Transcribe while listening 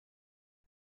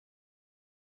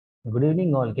Good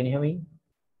evening, all. Can you hear me?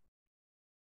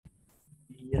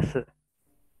 Yes, sir.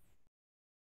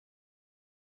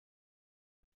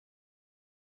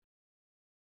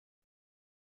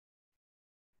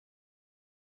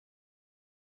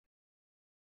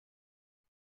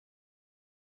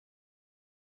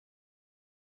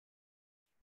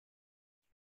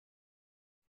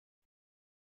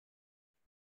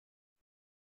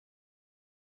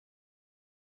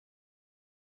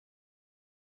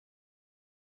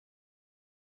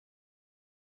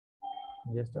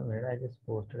 Just a minute. I just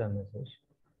posted a message.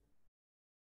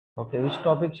 Okay, which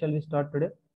topic shall we start today?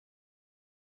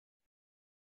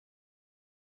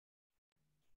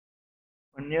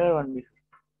 One year, one week.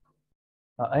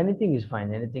 Anything is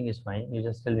fine. Anything is fine. You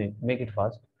just tell me. Make it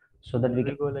fast so that we Will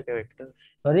can. we go like a vectors?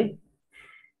 Sorry,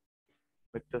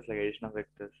 Vectors like addition of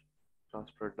vectors,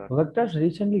 transport dot. vectors.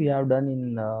 Recently, we have done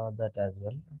in that as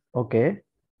well. Okay,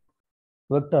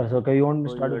 vectors. Okay, you want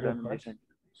to Oh, start you are with done vectors? recent.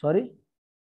 Sorry.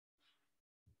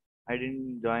 I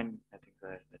didn't join. I think so.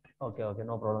 Okay, okay,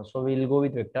 no problem. So we'll go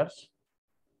with vectors.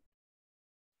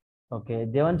 Okay,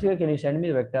 Devanshika, can you send me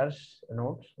vectors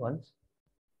notes once?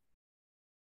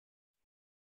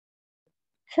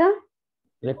 Sir?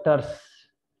 Vectors.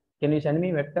 Can you send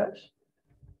me vectors?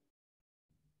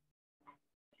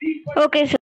 Okay,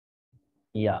 sir.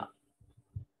 Yeah.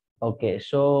 Okay,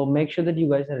 so make sure that you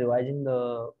guys are revising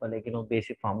the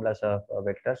basic formulas of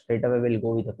vectors. Straight away we'll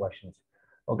go with the questions.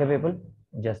 Okay, people,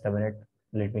 just a minute.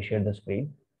 Let me share the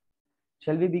screen.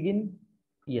 Shall we begin?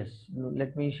 Yes,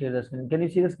 let me share the screen. Can you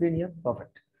see the screen here?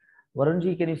 Perfect.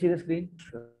 Varunji, can you see the screen?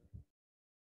 Sir.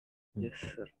 Yes,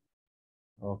 sir.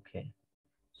 Okay,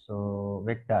 so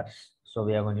vectors. So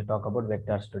we are going to talk about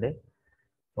vectors today.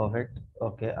 Perfect.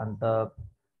 Okay, and the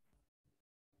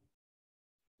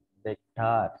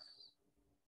vectors.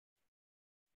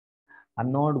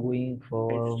 I'm not going It's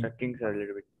for tracking sir a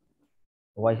little bit.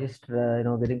 voice is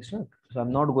getting stuck, so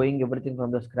I'm not going everything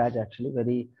from the scratch. Actually,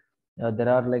 very there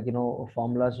are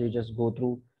formulas you just go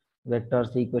through,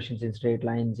 vectors, equations in straight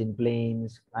lines, in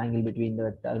planes, angle between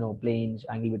the planes,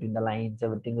 angle between the lines,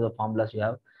 everything, the formulas you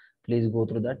have. Please go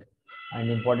through that.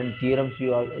 And important theorems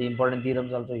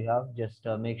also you have. Just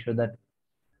make sure that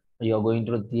you're going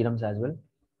through the theorems as well.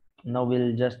 Now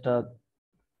we'll just go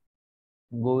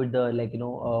with the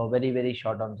very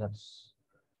short answers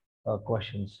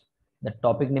questions. The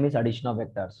topic name is addition of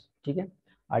vectors. Okay,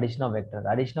 addition of vector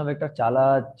chala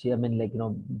I mean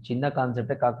chinna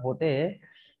concept కాకపోతే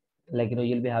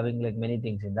you'll be having like many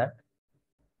things in that.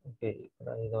 Okay,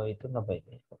 ఇదో అవుతుంది అబ్బాయి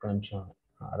ఒక నిమిషం.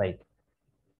 Right,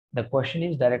 the question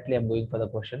is directly I'm going for the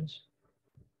questions.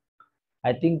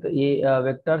 I think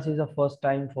vectors is the first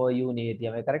time for you, Niyati.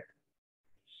 Am I correct?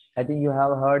 I think you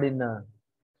have heard in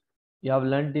you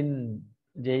have learnt in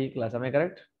JEE class. Am I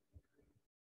correct?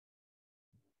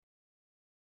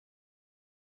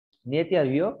 Niyati,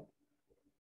 are you?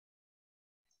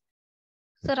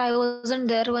 Sir, I wasn't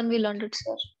there when we learned it,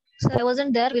 sir. Sir, I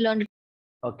wasn't there. We learned it.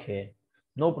 Okay,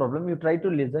 no problem. You try to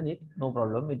listen it. No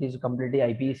problem. It is completely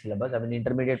IPE syllabus. I mean,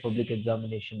 Intermediate Public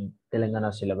Examination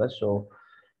Telangana syllabus. So,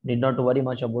 need not to worry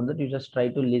much about that. You just try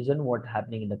to listen what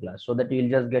happening in the class, so that you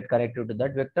will just get corrected to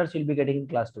that. Vectors you'll be getting in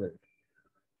class 12.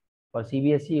 For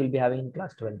CBSE, you'll be having in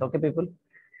class 12. Okay, people.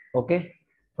 Okay.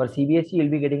 For CBSE,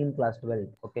 you'll be getting in class 12.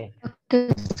 Okay. Okay,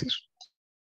 sir.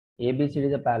 ABCD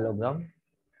is a parallelogram.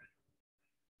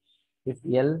 If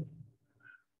L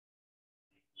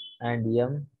and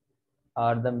M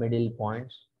are the middle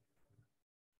points,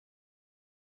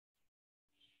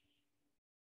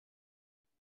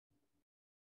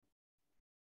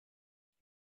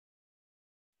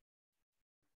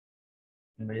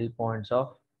 of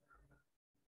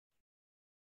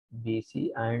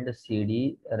BC and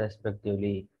CD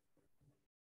respectively.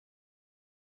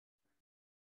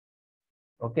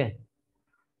 Okay.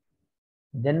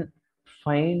 Then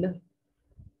find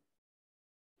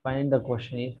the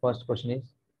question is, first question is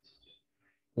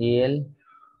AL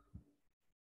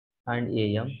and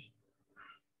AM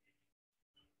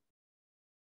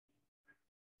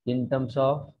in terms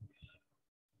of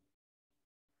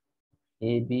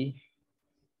AB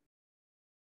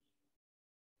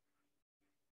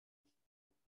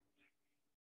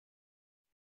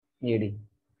AD.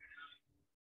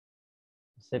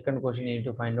 Second question, you need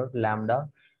to find out lambda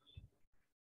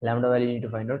value. You need to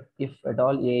find out if at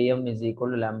all AM is equal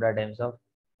to lambda times of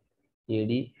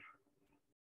AD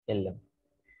LM.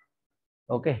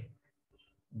 Okay,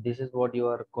 this is what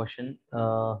your question.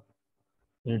 You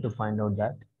need to find out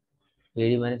that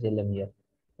AD minus LM here.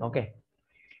 Okay,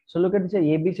 so look at this.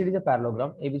 ABCD is a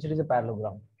parallelogram. ABCD is a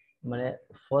parallelogram.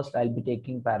 First I'll be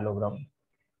taking parallelogram.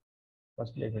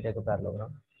 First let me take a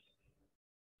parallelogram.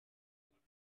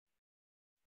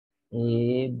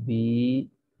 A, B,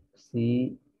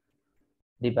 C,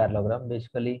 D parallelogram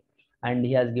basically, and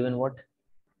he has given what?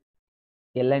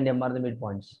 L and M are the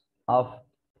midpoints of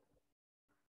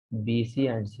BC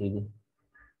and CD.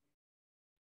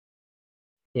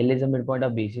 L is the midpoint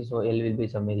of BC, so L will be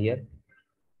somewhere here.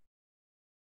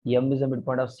 M is the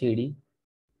midpoint of CD.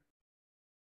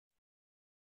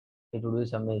 It would be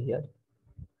somewhere here.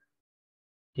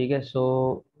 Okay,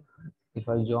 so if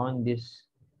I join this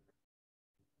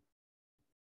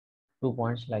 2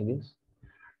 points like this,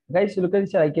 guys, look at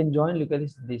this. I can join. Look at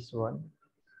this one.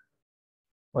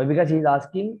 Why? Because he is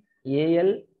asking AL,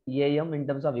 AM in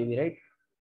terms of AB, right?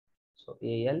 So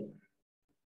AL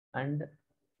and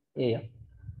AM.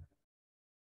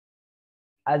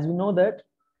 As you know that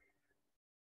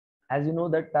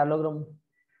parallelogram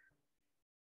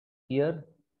here,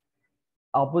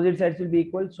 opposite sides will be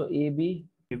equal. So AB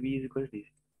is equal to DC.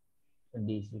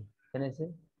 DC. Can I say?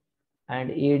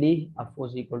 And AD of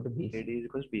course equal to BC. AD is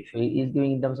equal to BC. So he is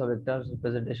giving in terms of vectors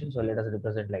representation. So let us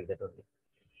represent like that only.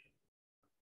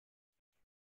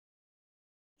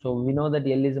 So we know that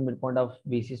L is the midpoint of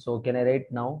BC. So can I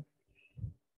write now?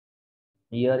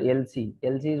 Here LC.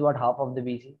 LC is what? Half of the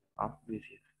BC. Half BC.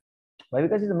 Why?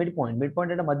 Because it's a midpoint.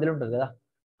 Midpoint అంటే మధ్యలో ఉంటుంది కదా.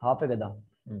 Half కదా.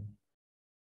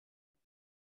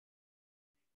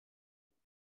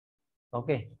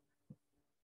 Okay.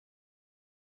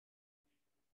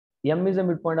 M is the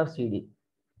midpoint of CD.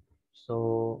 So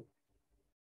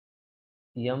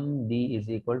MD is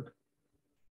equal to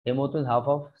M అవుతుంది half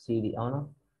of CD.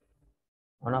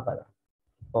 అవునా కదా?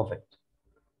 Perfect.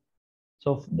 So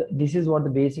this is what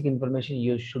the basic information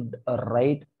you should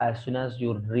write as soon as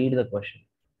you read the question.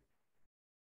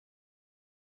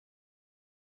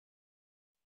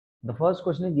 The first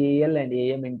question is AL and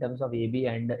AM in terms of AB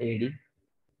and AD.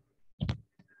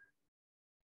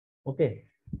 Okay.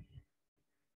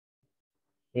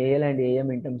 AL and AM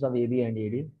in terms of AB and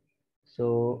AD. So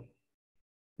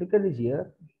look at this here.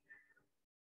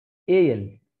 AL.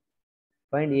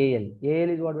 Find AL. AL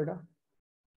is what, beta?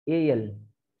 AL.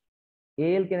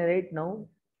 AL can I write now?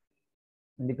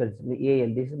 Because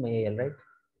AL, this is my AL, right?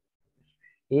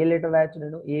 AL letter రాయొచ్చు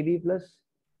నేను AB plus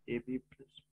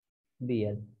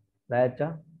BL రాయొచ్చా?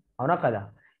 అవునా కదా?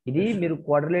 ఇది మీరు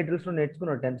quadrilaterals లో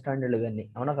నేర్చుకున్నారు 10th standard లో ఇవన్నీ.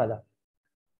 అవునా కదా?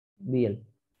 BL.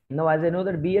 Now as I know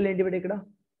that BL ఏంటి బేట ఇక్కడ?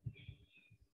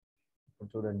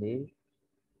 చూడండి.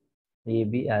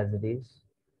 AB as it is.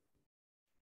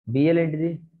 BL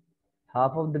ఏంటిది?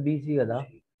 Half of the BC కదా?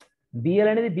 BL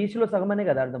అనేది BC లో సగం అనే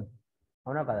కదా అర్థం.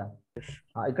 అవునా కదా?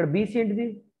 ఇక్కడ BC ఏంటిది?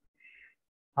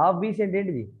 హాఫ్ BC అంటే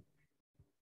ఏంటిది?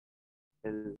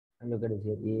 Look at this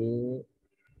here. A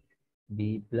B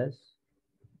plus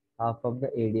half of the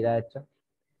AD రాయొచ్చా?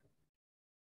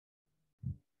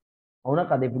 అవునా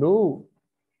కదా? ఇప్పుడు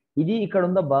ఇది ఇక్కడ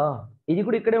ఉందబ్బా, ఇది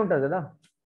కూడా ఇక్కడే ఉంటుంది కదా.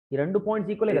 ఈ 2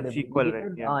 పాయింట్స్ ఈక్వలే కదా.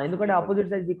 ఎందుకంటే ఆపోజిట్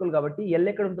సైడ్స్ ఈక్వల్ కాబట్టి ఎల్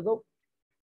ఎక్కడ ఉంటుందో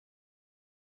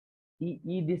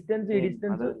ఈ డిస్టెన్స్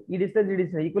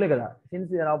ఈక్వలే కదా.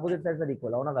 Since opposite sides are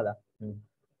equal. అవునా కదా?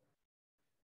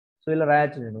 సో ఇలా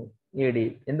రాయొచ్చు నేను ఏడి,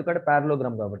 ఎందుకంటే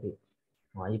పారలోగ్రామ్ కాబట్టి.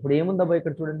 ఇప్పుడు ఏముందబ్బా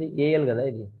ఇక్కడ చూడండి, ఏఎల్ కదా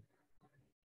ఇది.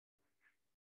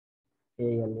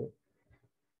 AL.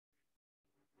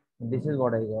 This is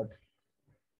what I got.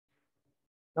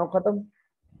 Now Khatam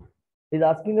is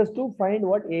asking us to find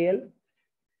what AL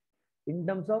in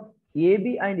terms of AB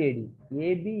and AD.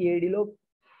 AB AD లో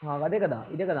అదే కదా,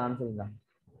 ఇదే కదా ఆన్సర్. ఇంకా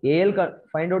AL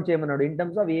ఫైండ్ అవుట్ చేయమన్నాడు in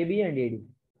terms of AB and AD.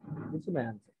 This is my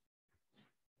answer.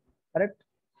 Correct?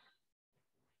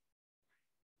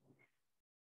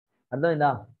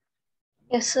 అర్థమైందా?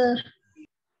 Yes, sir.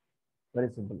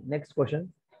 Very simple. Next question.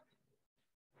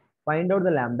 Find out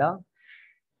the lambda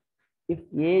if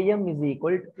AM is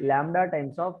equal to lambda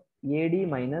times of AD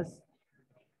minus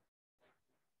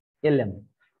LM.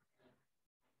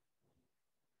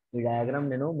 The diagram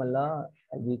నేను మళ్ళా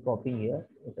I'll be copying here.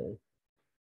 Okay.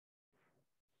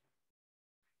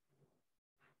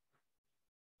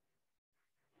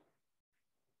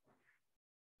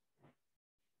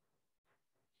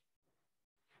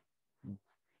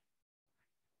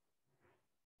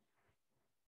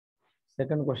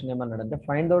 Second question ఏమన్నాడంటే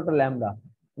find out lambda.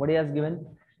 What he has given?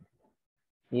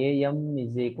 AM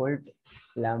is equal to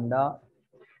lambda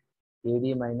AD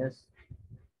minus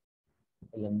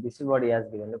LM. This is what he has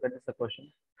given. Look at this question.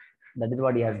 That is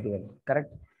what he has given.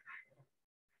 Correct?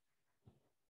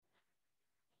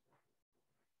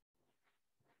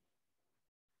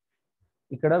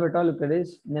 ఇక్కడ beta look at this.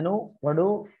 నేను వాడు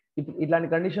ఇట్లాంటి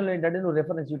కండిషన్లో ఏంటంటే నువ్వు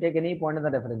reference, you take any point of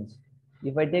the reference.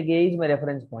 If I take A is my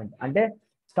reference point, అంటే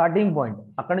starting point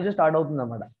అక్కడ నుంచి స్టార్ట్ అవుతుంది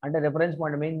అన్నమాట. అంటే reference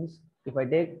point means if I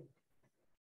take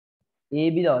A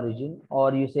be the origin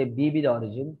or you say B be the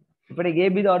origin, ఇక్కడ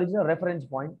AB the origin reference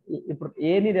point. ఇప్పుడు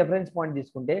ఏని reference point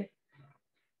తీసుకుంటే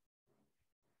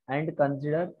and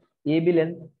consider AB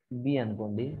length B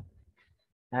అనుకోండి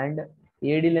అండ్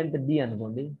ఏడి లెంత్ డి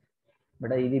అనుకోండి.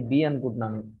 But ఇది B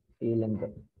అనుకుంటున్నాను ఈ length.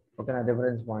 ఓకేనా,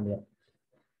 reference point.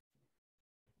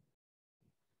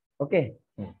 Okay,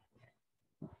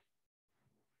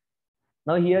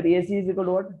 now here AC is equal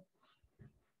to what?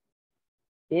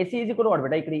 AC is equal to what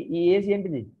బేటా? ఇక్కడ ఈ ఏసీ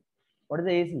ఏంటిది? What is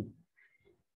the AC?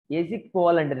 ఏసీకి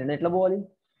పోవాలంటే నేను ఎట్లా పోవాలి?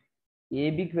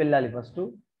 ఏబికి వెళ్ళాలి ఫస్ట్,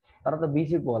 తర్వాత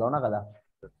బీసీకి పోవాలి, అవునా కదా?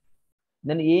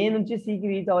 నేను ఏ నుంచి సికి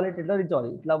రీచ్ అవ్వాలి, ఎట్లా రీచ్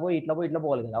అవ్వాలి? ఇట్లా పోయి ఇట్లా పోయి ఇట్లా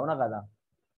పోవాలి కదా, అవునా కదా?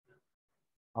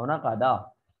 అవునా కాదా?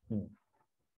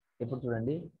 ఇప్పుడు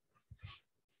చూడండి,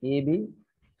 ఏబి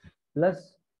ప్లస్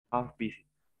హాఫ్ బీసీ.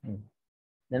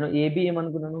 నేను ఏబి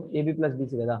ఏమనుకున్నాను? ఏబి ప్లస్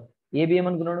బీసీ కదా. ఏబి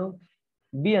ఏమనుకున్నాను?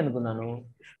 బి అనుకున్నాను.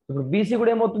 ఇప్పుడు బీసీ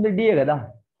కూడా ఏమవుతుంది? డిఏ కదా.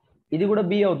 ఇది కూడా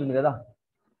బి అవుతుంది కదా,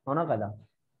 అవునా కదా?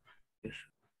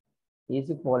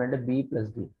 ఏసీకి పోవాలంటే బి ప్లస్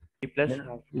డి.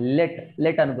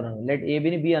 లెట్ అనుకున్నాను. లెట్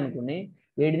ఏబిని బి అనుకుని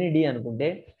ఏడిని డి అనుకుంటే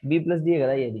బి ప్లస్ డి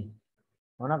కదా ఏది,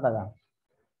 అవునా కదా?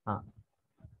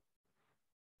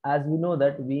 As we know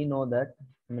that I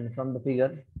mean from the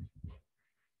figure,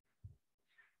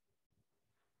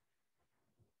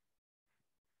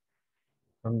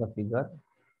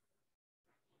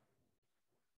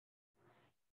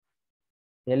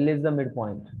 L is the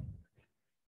midpoint.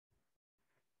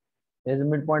 Is the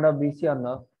midpoint of BC or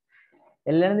not?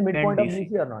 L is the midpoint of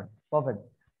BC or not? Perfect.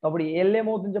 కాబట్టి L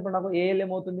ఏమవుతుంది చెప్పండి నాకు? AL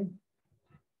ఏమవుతుంది?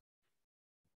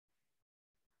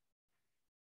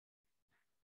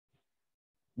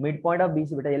 Mid point of BC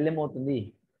beta L ఏమవుతుంది?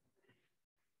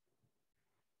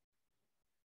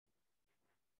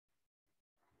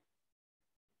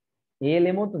 AL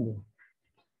ఏమవుతుంది?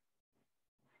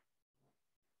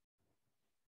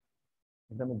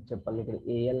 ఇంకా మీకు చెప్పాలి, ఇక్కడ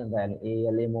AL అని రాయాలి.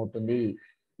 AL ఏమవుతుంది?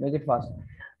 Make it fast.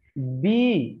 B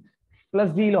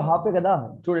plus D లో హాఫే కదా.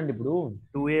 చూడండి ఇప్పుడు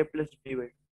 2A ప్లస్ B బై.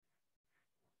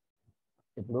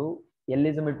 ఇప్పుడు L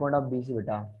is the midpoint of BC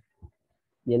beta.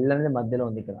 L అనేది మధ్యలో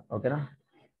ఉంది ఇక్కడ, ఓకేనా?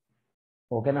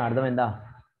 ఓకేనా, అర్థమైందా?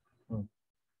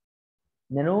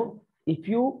 నేను if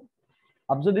you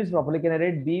observe this properly can I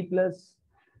right B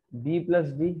plus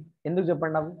D? ఎందుకు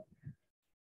చెప్పండి నాకు?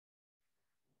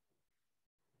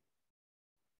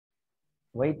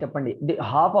 వై చెప్పండి.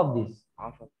 Half of this,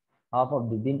 half of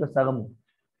the, దీంట్లో సగం,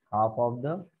 half of the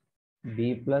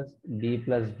B plus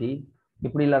D.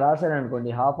 ఇప్పుడు ఇలా రాశాను అనుకోండి,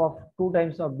 half of 2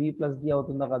 times of B plus D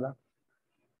అవుతుందా కదా?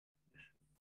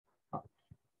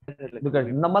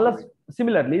 మళ్ళీ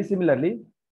similarly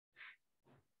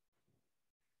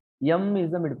M is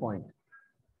the midpoint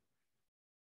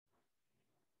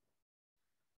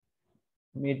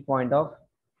of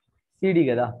CD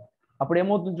కదా. అప్పుడు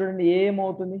ఏమవుతుంది చూడండి,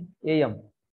 ఏమవుతుంది? AM.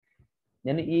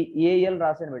 నేను ఈ AL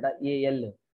రాశాను బేటా.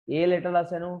 AL ఎట్లా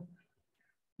రాశాను?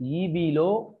 EBలో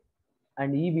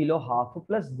and EBలో half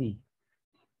plus D.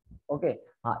 Okay,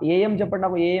 AM చెప్పండి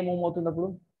నాకు. AM ఏమవుతుంది అప్పుడు?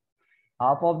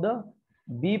 Half of the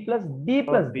B plus D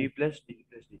plus B plus D.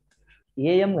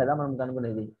 AM కదా మనం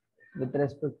కనుక్కునేది. With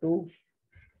respect to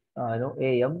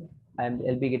AM,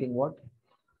 I'll be getting what?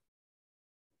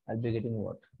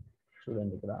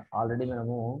 చూడండి ఇక్కడ ఆల్రెడీ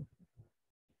మనము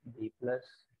B plus,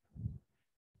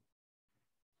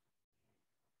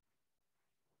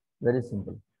 very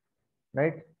simple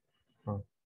right.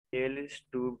 AL is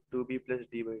 2B plus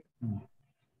D by.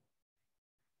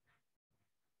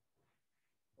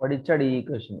 వాడు ఇచ్చాడు ఈ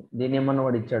equation. దీన్ని ఏమన్నా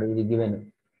వాడు ఇచ్చాడు, ఇది given.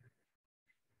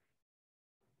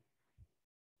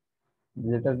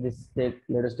 let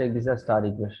us take this as star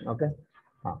equation. Okay,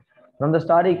 from the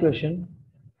star equation,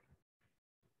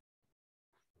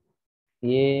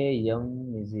 AM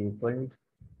is equal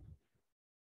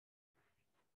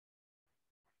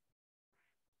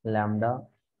lambda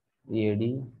AD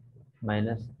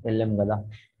minus LM కదా.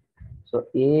 So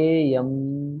AM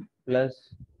plus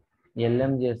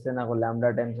LM చేస్తే నాకు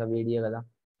లాంబ్డా టైమ్స్ ఆఫ్ AD కదా.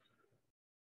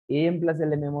 AM ప్లస్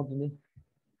LM ఏమవుతుంది?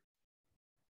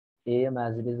 AM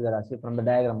as it is గా రాసి from the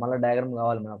diagram, మళ్ళీ diagram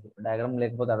కావాలి మనకు. డయాగ్రామ్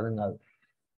లేకపోతే అర్థం కాదు.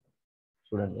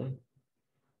 చూడండి,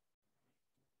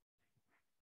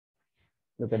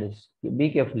 look at this, be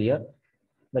careful here,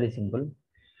 very simple.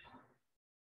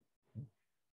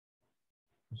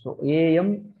 So AM,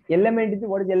 LM ఏంటిది?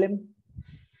 what is LM?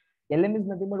 LM is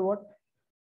nothing but what?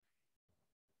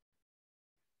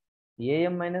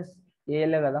 AM minus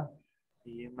AL కదా.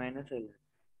 AM minus L.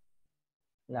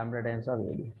 lambda times of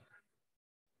AD.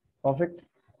 Perfect.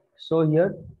 So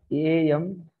here AM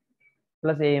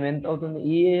plus AM ఎంత అవుతుంది?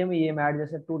 ఈ AM add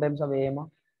చేస్తే 2 times of AM,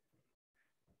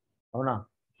 అవునా?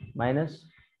 Minus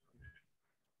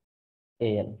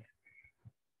AL,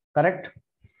 correct?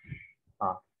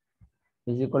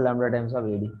 Is equal lambda times of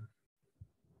AD.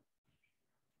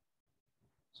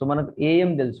 So మనకు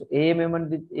AM తెలుసు. AM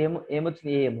ఏమంటే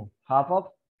ఏమొచ్చింది? AM half of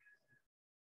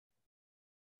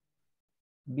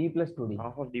B plus 2d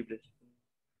half of d plus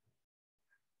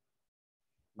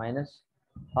minus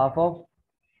half of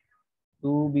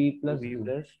 2b plus 2b d.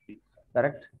 plus d.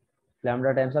 Correct.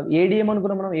 Lambda times of AD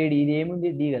ఏమనుకున్నాం మనం? AD ఇది ఏముంది?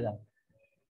 D కదా,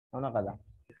 అవునా కదా?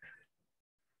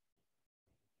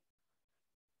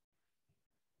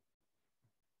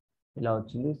 ఇలా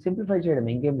వచ్చింది. సింప్లిఫై చేయడం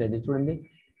ఇంకేం లేదు. చూడండి,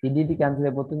 ఇది క్యాన్సిల్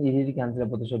అయిపోతుంది, ఇది క్యాన్సిల్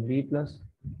అయిపోతుంది. So B plus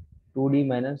 2d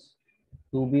minus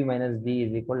 2b minus d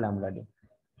is equal lambda D.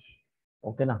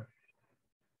 ఓకేనా?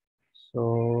 సో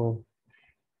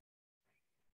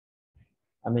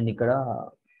ఐ మీన్ ఇక్కడ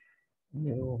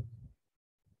మీరు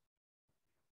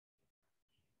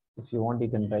if you want you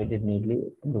can write it neatly.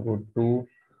 ఎందుకు 2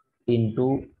 ఇంటూ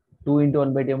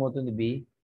 1/2 ఏమవుతుంది? B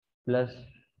plus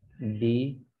D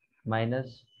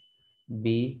minus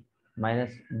B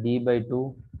minus d/2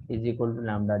 is equal to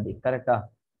lambda D. కరెక్టా?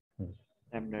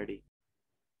 lambda d.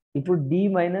 ఇప్పుడు D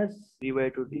minus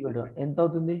 3/2 d. ఎంత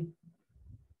అవుతుంది?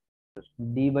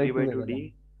 d/2 3/2 d.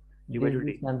 d/2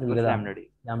 d cancel plus కదా, lambda d.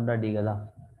 Lambda D కదా.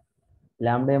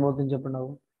 Lambda ఏమవుతుంది చెప్పండి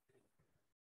నాకు?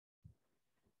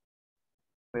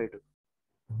 2/2.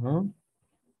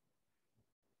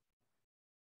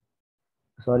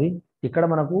 సారీ, ఇక్కడ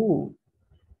మనకు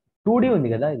 2d ఉంది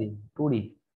కదా, ఇది 2d.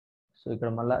 సో ఇక్కడ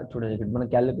మళ్ళీ చూడండి, ఇక్కడ మనం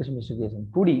క్యాలిక్యులేషన్ మిస్టేక్ చేసాం.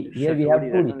 2d here we have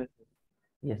 2d.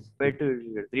 yes 3/2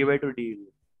 will get 3/2 d will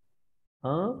get.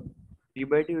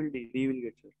 3/2 will d will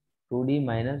get, sir. 2d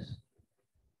minus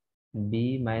b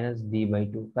minus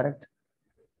d/2. correct.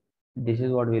 this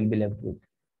is what we will be left with.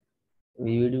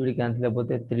 వీడి cancel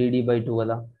అయిపోతే 3d/2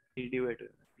 కదా, 3d/2.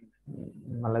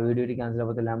 మళ్ళీ వీడి cancel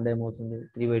అయిపోతే lambda ఏమవుతుంది?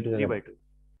 3/2. 3/2.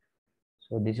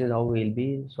 So this is how will be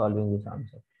solving this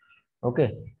answer. Okay,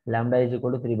 lambda is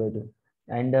equal to 3/2.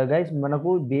 And guys, మనకు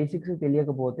basics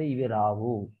తెలియకపోతే ఇవి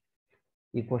రావు.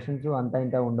 ఈ క్వశ్చన్స్ అంతా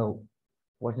ఇంత ఉండవు.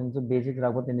 క్వశ్చన్స్ బేసిక్స్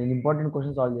రాకపోతే నేను ఇంపార్టెంట్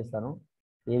క్వశ్చన్ సాల్వ్ చేస్తాను.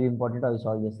 ఏవి ఇంపార్టెంట్ అవి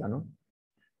సాల్వ్ చేస్తాను.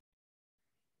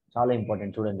 చాలా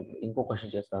ఇంపార్టెంట్. చూడండి, ఇంకో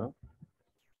క్వశ్చన్ చేస్తాను.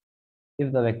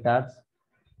 If the vectors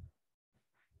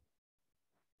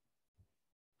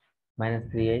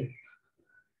 -3i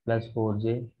plus 4j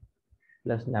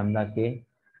plus lambda k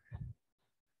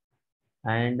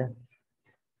and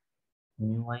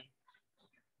mu I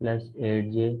plus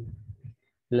 8j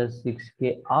plus 6k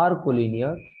are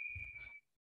collinear.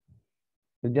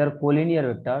 If they are collinear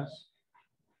vectors,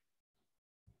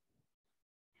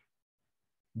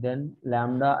 then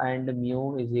lambda and mu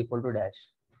is equal to dash.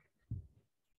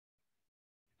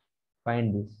 Find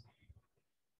this.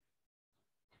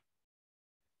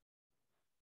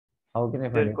 How can I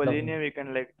find They're it? collinear, we can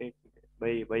like take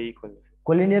by equal.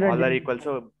 Collinear All are equal.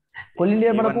 So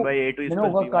collinear a1 మనకు by a2 is నేను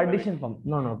equal ఒక to b1 by Cartesian form.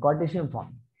 No, Cartesian form.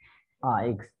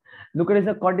 X. Look at this,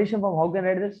 a Cartesian form. How can I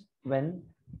write this? When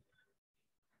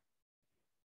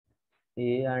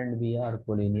A and B are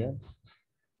collinear.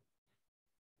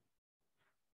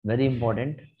 Very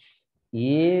important.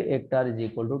 A vector is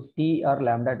equal to T or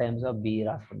lambda times of B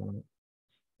రాసుకున్నాం.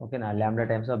 Okay నా, lambda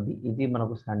times of B. ఇది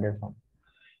మనకు standard form.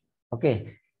 Okay,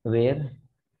 wear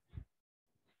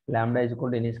lambda is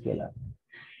equal to any scalar.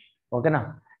 ఓకేనా?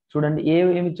 చూడండి, ఏ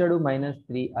ఏమి ఇచ్చాడు?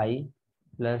 -3i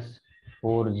plus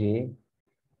 4j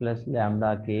plus lambda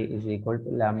k is equal to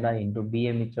lambda into b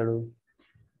ఏమి ఇచ్చాడు?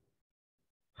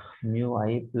 mu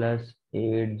I plus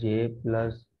 8j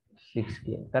plus 6k.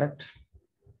 correct.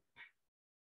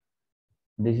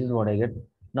 this is what I get.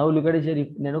 now look at it here.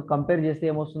 నేను compare చేస్తే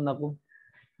ఏమొస్తుంది నాకు?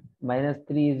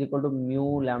 -3 is equal to mu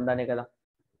lambda నే కదా.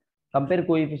 Compare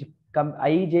coefficient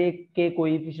ijk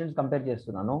coefficients compare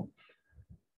చేస్తున్నాను.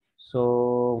 So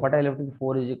what I left with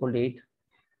 4 is equal to 8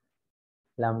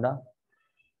 lambda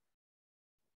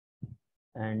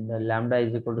and lambda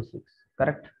is equal to 6.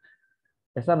 correct.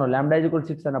 yes or no? lambda is equal to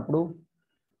 6 అన్నప్పుడు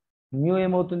mu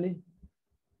ఏమవుతుంది?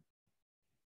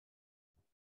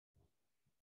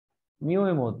 mu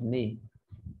ఏమవుతుంది?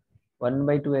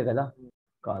 1/2 కదా.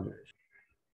 కాదు,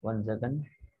 1 second.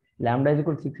 lambda is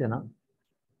equal to 6 ఏనా?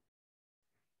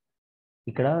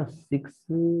 ఇక్కడ 6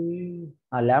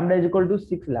 lambda is equal to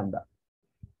 6 lambda.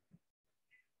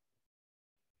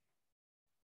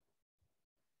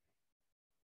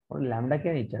 lambda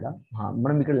కే ఇచ్చాడా?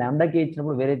 మనం ఇక్కడ lambda కే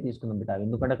ఇచ్చినప్పుడు వేరే తీసుకుందాం బిటా,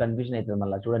 ఎందుకంటే కన్ఫ్యూజన్ అవుతుంది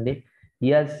మళ్ళీ. చూడండి, he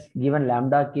has given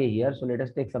lambda k here, so let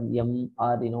us take some m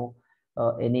or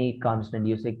any constant.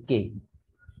 you say k.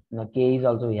 now k is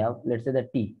also we have, let's say that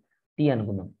t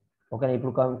అనుకుందాం. ఓకేనా?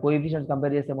 ఇప్పుడు కోఎఫిషియంట్స్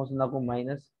కంపేర్ చేస్తే ఏమొస్తుంది నాకు?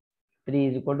 -3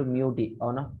 is equal to mu t.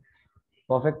 అవునా?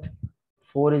 Perfect.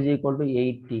 4 is equal to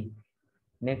 8t.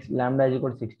 Next lambda is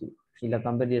equal to 60. ఇలా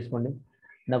compare చేసుకోండి.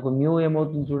 నాకు మ్యూ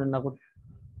ఏమవుతుంది చూడండి, నాకు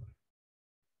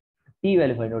టీ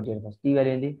వాల్యూ ఫైండ్ అవుట్ చేయండి ఫస్ట్. టీ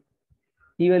వాల్యూ ఏంది?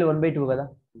 టీ వాల్యూ 1/2 కదా.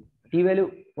 టీ వాల్యూ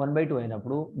 1/2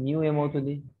 అయినప్పుడు మ్యూ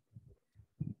ఏమవుతుంది?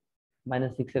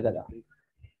 -6 కదా.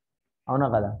 అవునా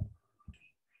కదా?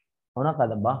 అవునా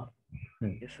కదబ్బా?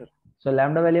 Yes, sir. So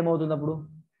lambda value ఏమవుతుంది అప్పుడు?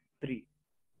 3.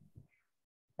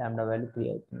 లాంబ్డా వాల్యూ 3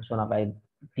 అవుతుంది. సో నాకు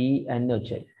టీ అన్నీ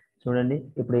వచ్చాయి. చూడండి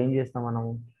ఇప్పుడు ఏం చేస్తాం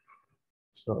మనము.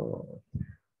 So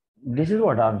this is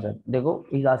what answer. देखो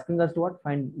is asking us to what?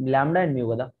 Find lambda and mu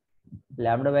కదా.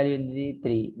 లాంబ్డా వాల్యూ ఏంది?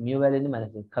 3, మ్యూ వాల్యూ ఏంది?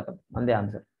 -6. ఖతం, అంతే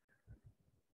ఆన్సర్.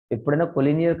 ఎప్పుడైనా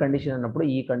కొలినియర్ కండిషన్ అన్నప్పుడు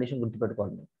ఈ కండిషన్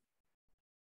గుర్తుపెట్టుకోవాలి.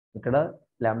 ఇక్కడ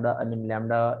లాంబ్డా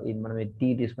లాంబ్డా మనం టీ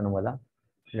తీసుకున్నాం కదా.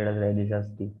 Let us write this as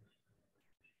t.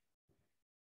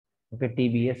 Okay,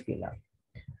 TBS కి ఇలా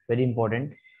వెరీ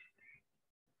ఇంపార్టెంట్.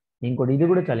 ఇంకోటి ఇది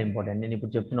కూడా చాలా ఇంపార్టెంట్. నేను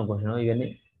ఇప్పుడు చెప్తున్న క్వశ్చన్ ఇవన్నీ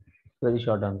వెరీ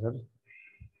షార్ట్ ఆన్సర్.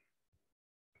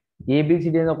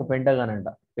 ఏబిసిడి అనేది ఒక పెంటగాన్ అంట.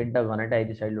 పెంటగాన్ అంటే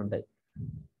 5 సైడ్లు ఉంటాయి.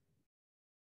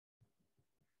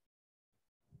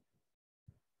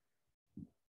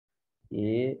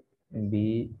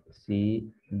 ABCDE.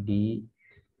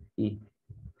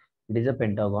 It is a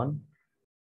pentagon.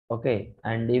 Okay,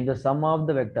 and if the sum of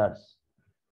the vectors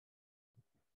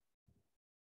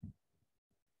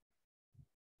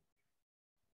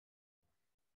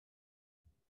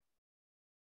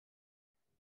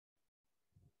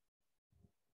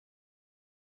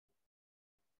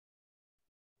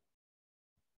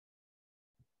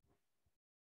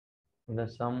the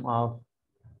sum of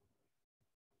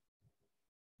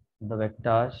the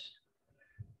vectors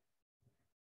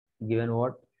given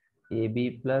what? AB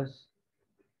plus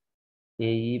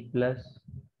AE plus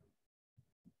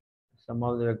sum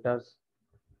of the vectors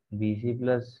BC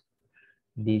plus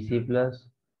DC plus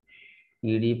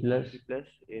ED plus plus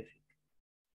AC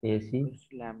AC plus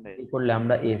lambda AC. equal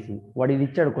lambda AC. వాడు ఇది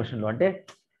ఇచ్చాడు క్వశ్చన్లో. అంటే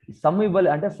some ఇవ్వాలి,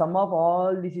 అంటే some of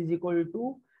all this is equal to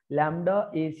lambda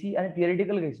AC అని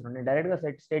థియరిటికల్గా ఇస్తున్నాను. నేను డైరెక్ట్గా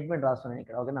స్టేట్మెంట్ రాస్తున్నాను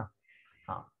ఇక్కడ. ఓకేనా?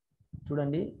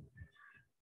 చూడండి.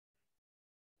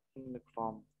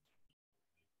 ఫామ్.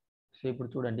 సో ఇప్పుడు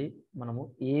చూడండి మనము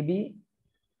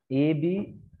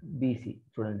బీసీ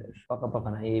చూడండి పక్క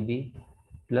పక్కన AB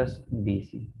plus BC,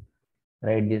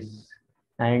 right this.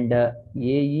 And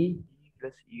AE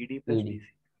plus ED plus DC.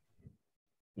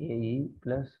 AE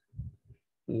plus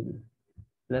ED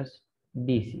plus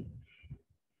DC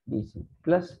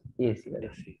plus AC కదా.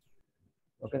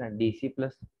 ఓకేనా? DC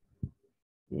ప్లస్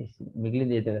AC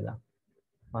మిగిలింది అయితే కదా.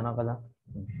 అవునా కదా?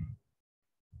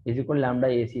 ఈజ్ ఈక్వల్ లాంబ్డా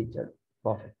AC ఇచ్చాడు.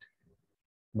 పర్ఫెక్ట్,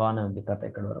 బాగానే ఉంది కథ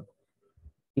ఇక్కడ వరకు.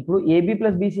 ఇప్పుడు AB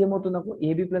ప్లస్ BC ఏమవుతుంది? నాకు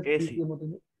AB ప్లస్ BC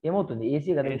ఏమవుతుంది? AC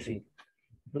కదా.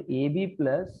 ఇప్పుడు AB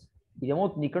ప్లస్ ఇది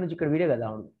ఏమవుతుంది? ఇక్కడ నుంచి ఇక్కడ వీడే కదా,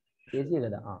 అవును AC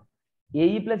కదా.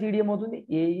 AE ప్లస్ ED ఏమవుతుంది?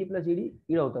 AE ప్లస్ ED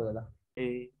ఈడ అవుతుంది కదా.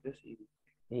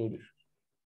 AD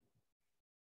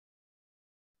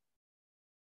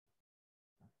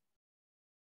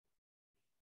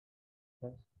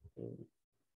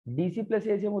DC ప్లస్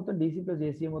AC ఏమవుతుంది? DC ప్లస్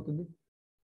AC ఏమవుతుంది?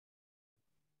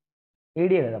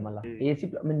 AD కదా మళ్ళీ. AC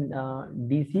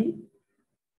DC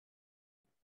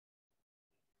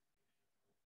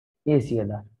AC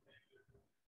కదా.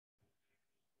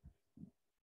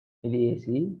 ఇది AC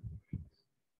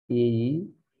AE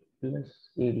plus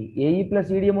AD. AE plus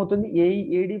ED ఏమవుతుంది?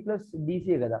 AD ప్లస్ DC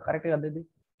కదా. కరెక్ట్ కదా ఇది.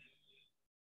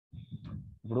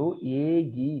 ఇప్పుడు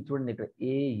AE చూడండి ఇక్కడ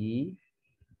AE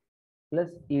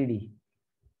ప్లస్ ED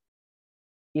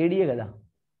ADఏ కదా.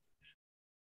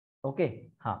 ఓకే,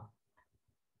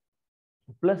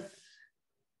 ప్లస్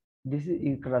DC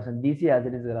ఇక్కడ రాస్తాను. DC యాజ్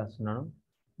ఇట్ ఈస్గా రాస్తున్నాను.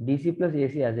 DC plus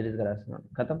AC as it ఈస్గా రాస్తున్నాను.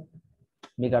 ఖతం,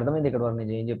 మీకు అర్థమైంది ఇక్కడ వరకు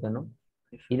నేను ఏం చెప్పాను.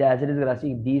 ఇది యాజ్ ఇట్ ఈస్గా రాసి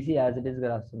DC యాజ్ ఇట్ ఈస్గా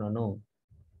రాస్తున్నాను,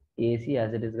 AC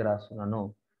యాజ్ ఇట్ ఈస్గా రాస్తున్నాను.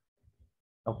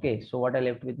 Okay, so what I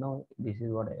left with now, this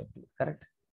is what I left with. Correct.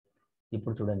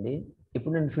 ఇప్పుడు చూడండి,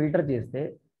 ఇప్పుడు నేను ఫిల్టర్ చేస్తే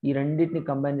ఈ రెండింటిని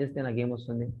కంబైన్ చేస్తే నాకు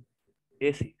ఏమొస్తుంది?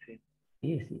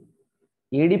 AC.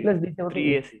 AD ప్లస్ DC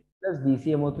ఏమవుతుంది? ప్లస్ DC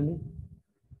ఏమవుతుంది?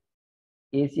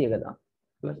 AC కదా.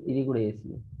 ప్లస్ ఇది కూడా AC.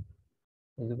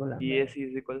 DAC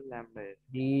is equal to lambda AC.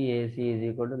 DAC is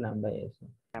equal to lambda AC.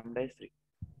 Lambda is 3.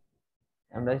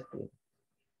 Lambda is 3.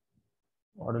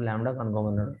 వాడు లాంబ్డా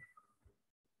కనుక్కోమన్నాడు,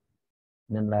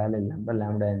 నేను రాయలేదు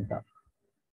లాంబ్డా ఎంత.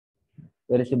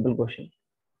 Very simple question.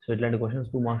 సో ఇట్లాంటి క్వశ్చన్స్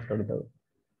 2 మార్క్స్ అడుగుతాడు.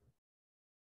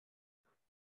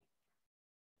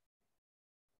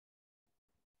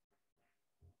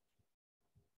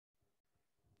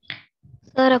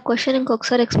 సార్ ఆ క్వశ్చన్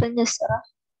ఇంకొకసారి ఎక్స్ప్లెయిన్ చేస్తారా?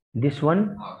 This one.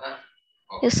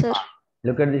 Yes sir.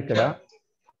 Look at this ఇక్కడ.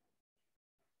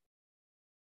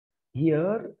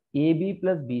 Here AB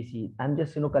plus BC. I'm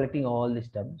just collecting all these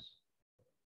terms.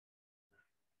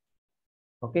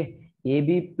 Okay, AB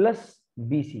plus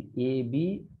BC, AB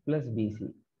plus BC.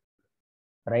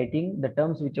 Writing the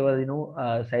terms whichever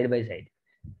side by side.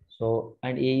 So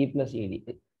and AE plus AD,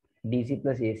 DC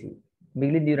plus AC.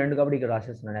 మిగిలింది రెండు కాబట్టి ఇక్కడ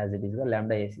రాసేస్తున్నాను as it is గా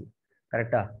lambda AC.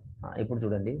 కరెక్టా? ఇప్పుడు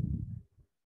చూడండి,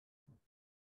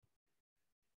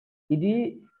 ఇది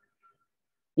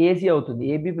AC అవుతుంది.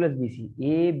 AB plus BC,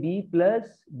 AB plus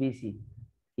BC,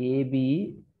 AB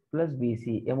plus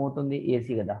BC ఏమవుతుంది?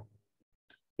 ఏసీ కదా,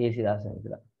 ఏసీ రాసాను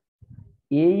ఇక్కడ.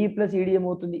 ఏఈ ప్లస్ ఈడి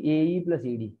ఏమవుతుంది? ఏఈ ప్లస్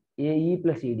ఈడి, ఏఈ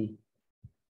ప్లస్ ఈడి,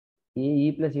 ఏఈ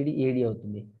ప్లస్ ఈడి ఏడి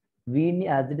అవుతుంది. వీడిని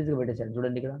యాజ్ ఇట్ ఈస్గా పెట్టేశాను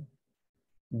చూడండి ఇక్కడ,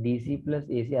 DC plus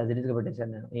AC as it ఈస్గా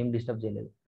పెట్టేశాను నేను, ఏం డిస్టర్బ్ చేయలేదు.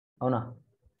 అవునా?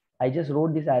 I just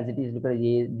road this as it is ఇక్కడ,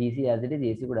 DC as it is,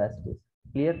 AC కూడా as it is.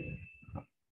 Clear?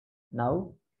 Now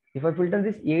if I filter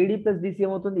this, AD plus DC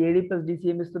ఏమవుతుంది? ఏడి ప్లస్ డీసీ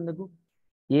ఏమిస్తుంది నాకు?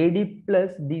 AD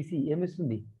plus DC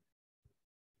ఏమిస్తుంది?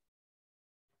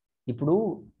 ఇప్పుడు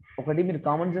ఒకటి మీరు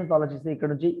common sense ఆలోచిస్తే, ఇక్కడ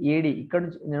నుంచి ఏడి, ఇక్కడ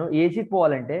నుంచి నేను ఏసీకి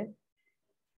పోవాలంటే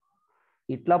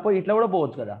ఇట్లా పోయి ఇట్లా కూడా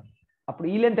పోవచ్చు కదా, అప్పుడు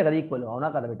ఈ లెంత్ కదా ఈక్వల్. అవునా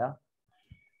కదా బేటా?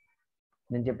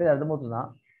 నేను చెప్పేది అర్థమవుతుందా?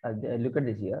 Look at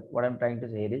this here, what I'm trying to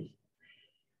say is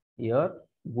here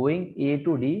going A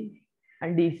to D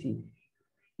and DC,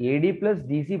 AD plus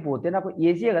DC పోతే నాకు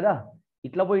ఏసీయే కదా,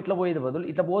 ఇట్లా పోయి ఇట్లా పోయేది బదులు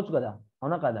ఇట్లా పోవచ్చు కదా.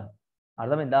 అవునా కదా?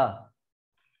 అర్థమైందా?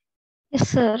 ఎస్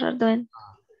సార్, అర్థమైంది.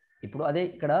 ఇప్పుడు అదే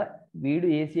ఇక్కడ వీడు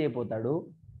ఏసీ అయిపోతాడు,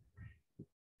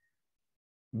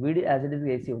 వీడు యాజ్ ఇట్ ఈస్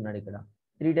ఏసీ ఉన్నాడు ఇక్కడ.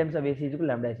 3 times of AC is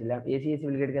lambda AC. AC AC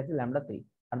will get lambda 3.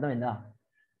 అర్థమైందా?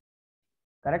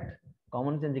 కరెక్ట్?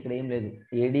 కామన్ సెన్స్ ఇక్కడ ఏం లేదు.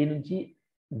 ఏడీ నుంచి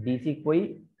డీసీకి పోయి,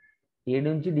 ఏడీ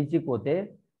నుంచి డీసీకి పోతే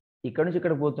ఇక్కడ నుంచి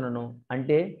ఇక్కడ పోతున్నాను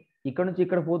అంటే ఇక్కడ నుంచి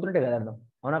ఇక్కడ పోతుంటే కదా అర్థం.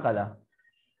 అవునా కాదా?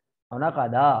 అవునా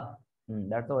కాదా?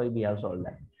 That's why we have solved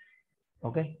that.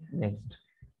 Okay, next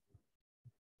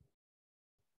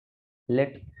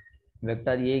let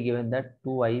vector A given that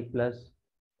 2i plus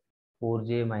 4j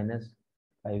minus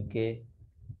 5k,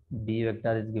 B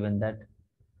vector is given that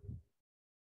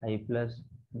I plus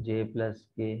j plus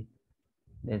k,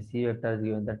 then C vector is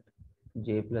given that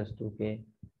j plus 2k.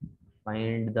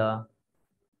 Find the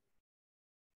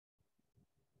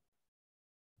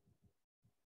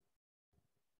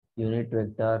unit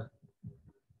vector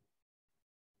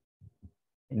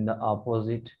in the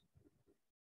opposite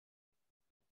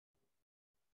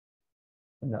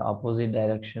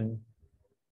direction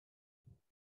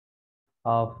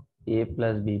of A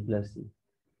plus B plus C.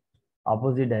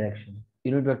 Opposite direction.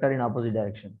 Unit vector in opposite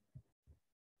direction.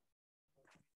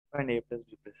 And A plus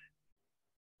B plus.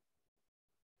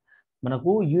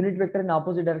 మనకు unit vector in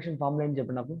opposite direction formula ఏంటి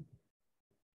చెప్పండి నాకు.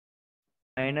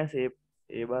 Minus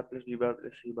A bar plus B bar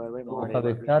plus C bar by mod ఒక A bar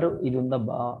vector plus B. ఇది ఉందా,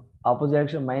 opposite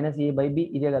direction minus A by B,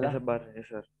 ఇదే కదా? Yes, sir, bar. Yes,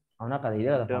 sir. అవునా కదా?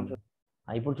 ఇదే కదా In terms formula.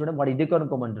 ఇప్పుడు చూడండి, వాడు ఇదే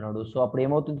కనుక్కోమంటున్నాడు. సో అప్పుడు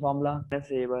ఏమవుతుంది formula?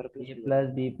 minus A bar plus A B bar. plus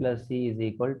B plus C is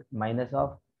equal to minus of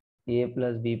A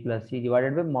plus B plus C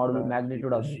divided by module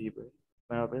magnitude of C B.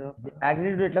 by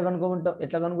magnitude ఎట్లా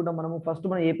కనుక్కుంటాం మనము? First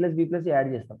మనం ఏ plus B plus add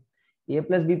చేస్తాం. ఏ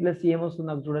plus B plus C ఏమొస్తుంది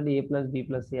నాకు చూడండి, ఏ plus B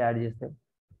plus C add చేస్తే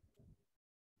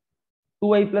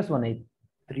 2i plus 1i,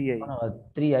 3i.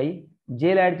 3i.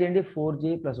 జేలు add చేయండి, 4j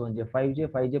plus 1j, 5j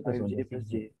plus 1j, 5j plus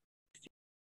J.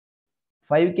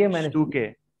 5k minus 2k.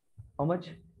 how much?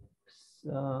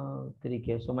 3k,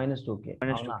 so minus 2k.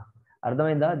 Minus అవునా?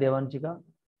 అర్థమైందా Devanshika?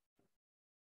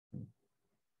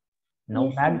 Now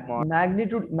Yes, sir.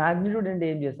 Magnitude అంటే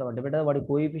ఏం చేస్తామంటే బెట వాడి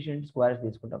coefficient squares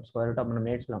తీసుకుంటాం. Square root మనం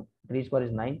నేర్చుకున్నాం. 3 square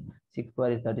is 9, 6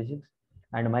 square is 36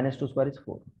 and minus 2 square is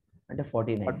 4 అంటే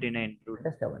 49 49.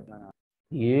 అంటే 7.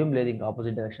 ఏం లేదు, ఇంకా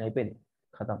ఆపోజిట్ డైరెక్షన్ అయిపోయింది,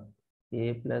 ఖతం. ఏ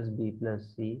plus B plus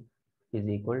C is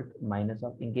equal minus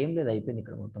of, ఇంకేం లేదు, అయిపోయింది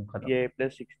ఇక్కడ మొత్తం ఖతం. A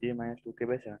plus 6j minus 2k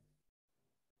by 7.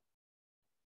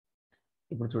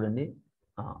 ఇప్పుడు చూడండి,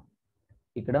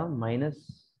 ఇక్కడ మైనస్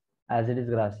యాజ్ ఇట్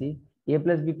ఈస్ రాసి ఏ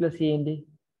ప్లస్ బి ప్లస్ సి ఏంటి?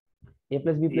 ఏ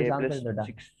plus B A plus plus answer data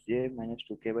 6j minus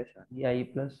 2k by 7. I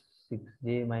plus 6j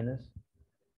minus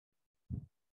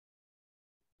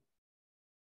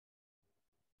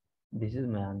this is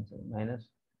my answer, minus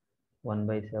 1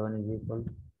 by 7 is equal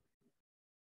to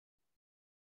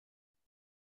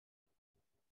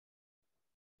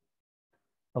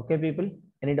okay people,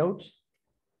 any doubts?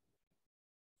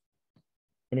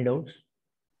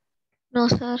 No,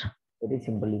 sir. Very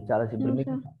simple, చాలా simple. No,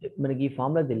 మీకు sir. మనకి ఈ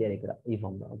formula తెలియాలి ఇక్కడ, ఈ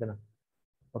formula. ఓకేనా?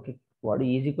 Okay, వాడు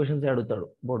easy questions అడుగుతాడు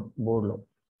బోర్డులో.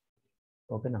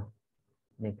 ఓకేనా?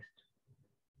 Next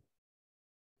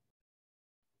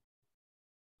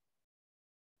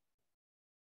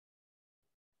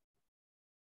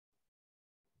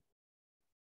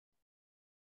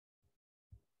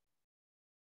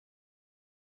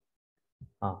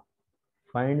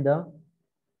find the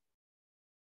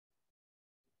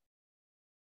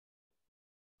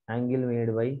angle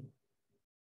made by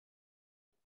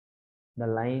the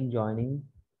line joining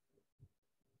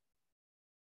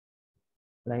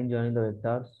the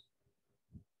vectors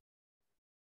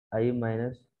I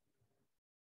minus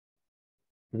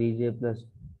 3j plus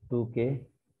 2k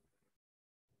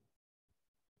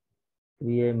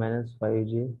 3i minus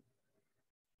 5j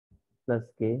plus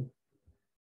k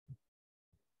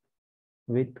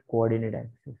with coordinate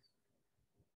axis.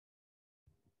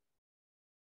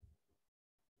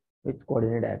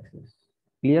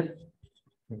 Clear?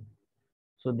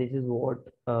 So this is what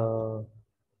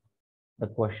the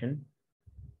question.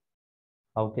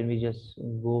 How can we just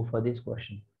go for this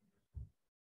question?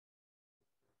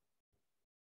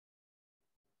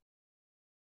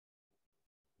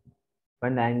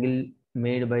 Find the angle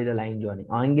made by the line joining.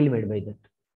 Angle made by that.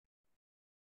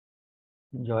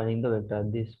 Joining the vector,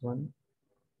 this one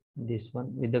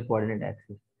with the coordinate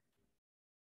axis.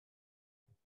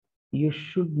 You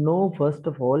should know first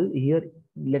of all here.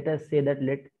 Let us say that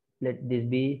let this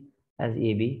be as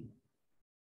AB.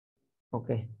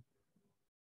 Okay.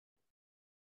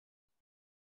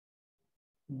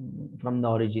 From the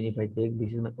origin, if I take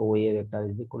this is my OA vector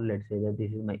is equal. Let's say that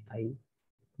this is my I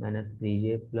minus 3j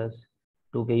plus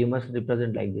 2k. You must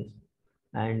represent like this.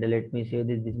 And let me say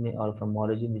this may or from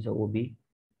origin this is OB.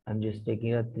 I'm just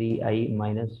taking a 3i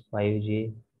minus 5j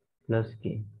plus k.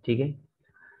 Okay.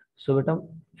 So beta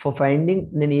for finding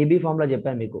నేను AB formula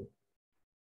చెప్పాను మీకు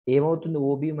ఏమవుతుంది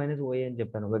OB minus OA అని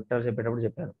చెప్పాను vector చెప్పేటప్పుడు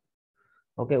చెప్పాను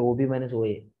okay OB minus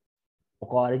OA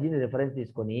ఒక origin reference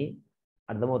తీసుకొని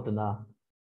అర్థమవుతుందా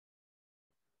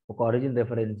ఒక ఆరిజిన్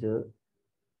రిఫరెన్స్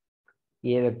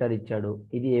ఏ వెక్టర్ ఇచ్చాడు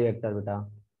ఇది ఏ వెక్టర్ బేటా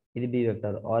ఇది బి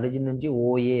వెక్టర్ ఆరిజిన్ నుంచి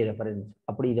OA రిఫరెన్స్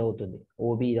అప్పుడు ఇది అవుతుంది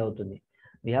OB ఇది అవుతుంది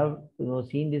we have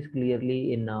seen this clearly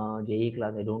in JEE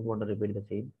class. I don't want to repeat the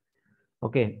same.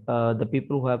 Okay, the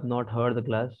people who have not heard the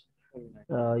class,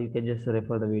 you can just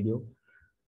refer the video.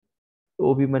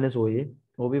 OB minus OA.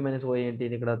 OB minus OA అంటే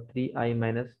ఇక్కడ 3i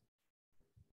minus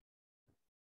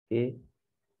k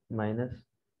minus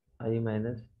I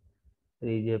minus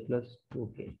 3j plus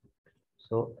 2k.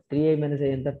 So 3i minus a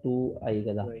ఎంత 2i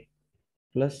కదా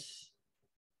plus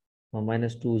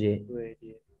minus 2j.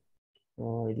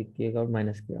 ఇది k కాబట్టి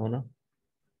minus k అవునా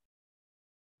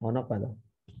కదా?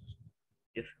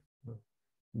 Yes.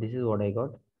 This is what I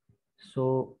got. So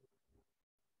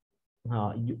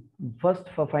first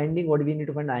for finding what we need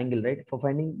to find angle, right? For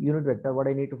finding unit vector, what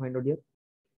I need to find out here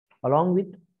along with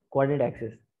coordinate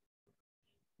axis.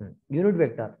 Unit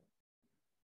vector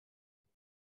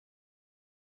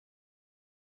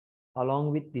along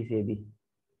with this AB,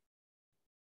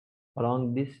 along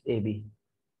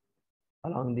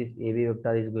this AB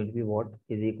vector is going to be what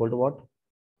is equal to what?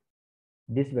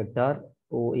 This vector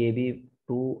OAB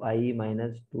 2i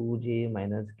minus 2j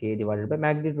minus k divided by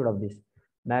magnitude of this.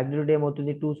 Magnitude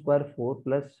ఏమవుతుంది 2 square 4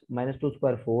 plus minus 2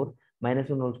 square 4 minus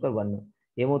 1 whole square 1.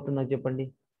 ఏమవుతుంది నాకు చెప్పండి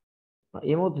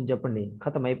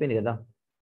ఖతం అయిపోయింది కదా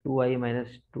 2i minus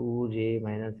 2j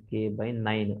minus k by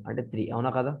 9 అంటే 3 అవునా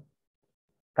కదా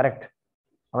కరెక్ట్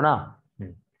అవునా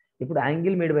ఇప్పుడు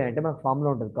యాంగిల్ మేడ్ బై అంటే మనకు ఫార్ములా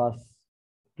ఉంటుంది కాస్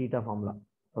థీటా ఫార్ములా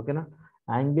ఓకేనా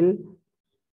angle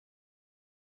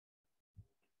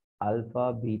alpha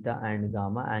beta and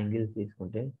gamma angles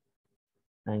తీసుకుంటే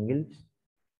యాంగిల్స్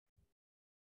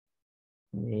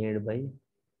మేడ్ బై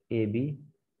ఏబి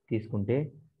తీసుకుంటే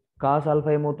కాస్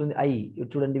ఆల్ఫా ఏమవుతుంది ఐ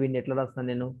చూడండి వీడిని ఎట్లా రాస్తాను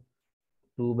నేను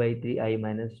 2/3i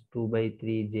minus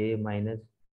 2/3j minus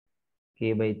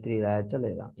k/3 రాయచ్చా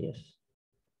లేదా yes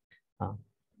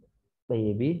by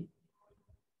AB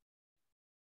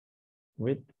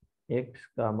with x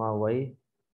comma y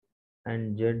and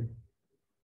z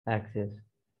axis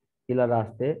ఇలా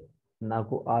రాస్తే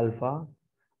నాకు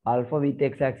ఆల్ఫా విత్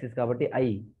x యాక్సిస్ కాబట్టి i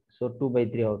సో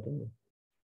 2/3 అవుతుంది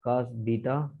cos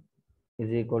beta is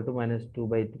equal to minus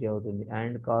 2/3 అవుతుంది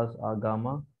అండ్ cos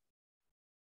గామా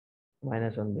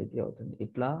minus 1/3 అవుతుంది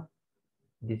ఇట్లా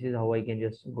this is how I can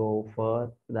just go for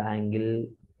the angle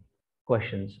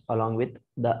questions along with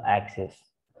the axis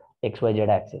xyz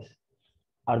axis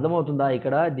అర్థమవుతుందా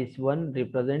ఇక్కడ this one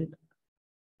represent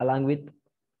along with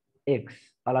x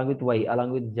along with y along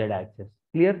with z axis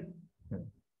clear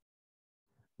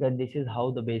that this is how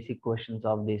the basic questions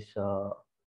of this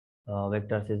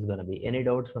vectors is going to be. Any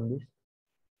doubts from this?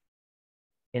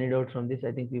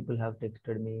 I think people have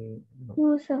texted me. No,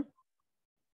 sir.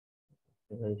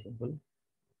 Very simple.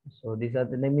 So these are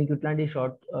the మీకు ఇట్లాంటి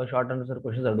short answer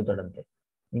questions అడుగుతాడు అంతే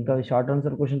ఇంకా short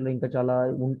answer క్వశ్చన్లో ఇంకా చాలా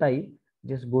ఉంటాయి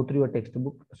just go through your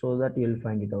textbook so that you will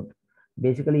find it out.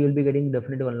 Basically you will be getting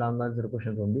definitely one long answer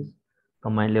question from this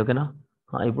combinedly. Okay na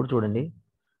ఇప్పుడు చూడండి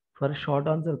for short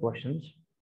answer questions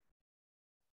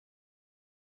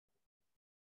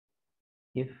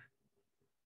if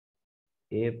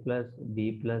A plus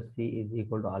B plus C is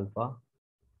equal to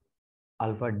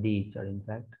alpha D ఇచ్చాడు in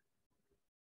fact,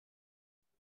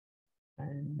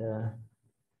 and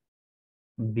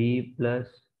B plus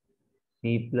C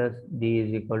plus D is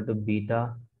equal to beta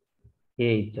A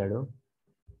ఇచ్చాడు,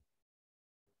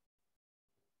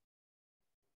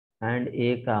 and A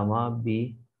comma B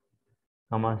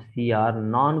comma C are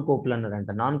non coplanar అంట.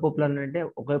 Non coplanar అంటే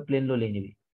ఒకే plane లో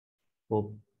లేనివి,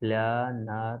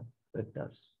 coplanar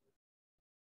vectors.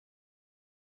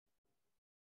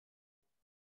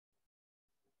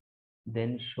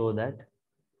 Then show that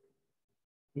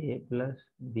A plus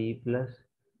B plus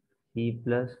C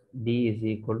plus D is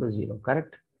equal to 0.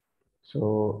 Correct? So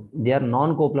they are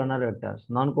non-coplanar vectors.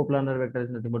 Non-coplanar vector is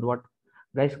nothing but what?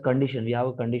 Guys, condition. We have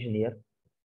a condition here.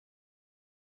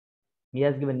 He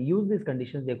has given, use these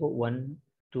conditions. They go 1,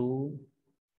 2.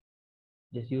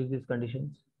 Just use these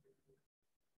conditions.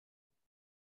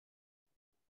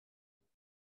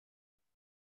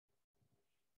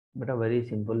 But a very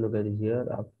simple look at this here.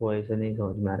 आपको ऐसा नहीं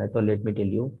समझ में आ रहा है, तो let me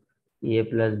tell you. A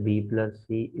plus B plus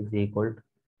C is equal to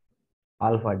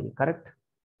alpha D. Correct?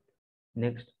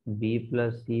 Next, B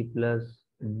plus C plus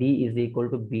D is equal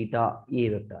to beta A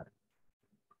vector.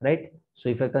 Right? So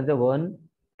if I consider 1,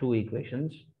 2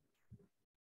 equations,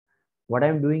 what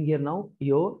I am doing here now,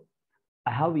 here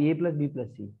I have A plus B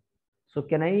plus C. So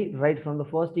can I write from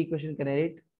the first equation, can I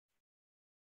write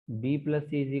B plus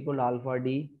C is equal to alpha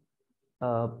D,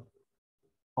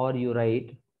 or you write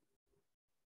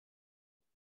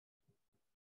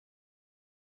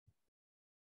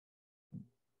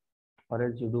or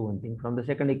else you do one thing. From the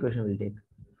second equation we'll take.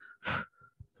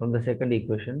 From the second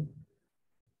equation,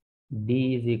 D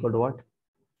is equal to what?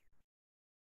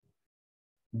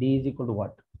 D is equal to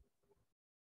what?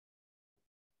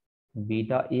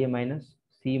 Beta A minus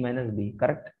C minus B.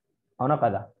 Correct? అవునా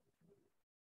కదా?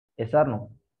 Yes or no?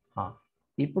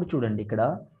 ఇప్పుడు చూడండి ఇక్కడ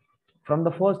from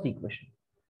the first equation.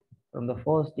 From the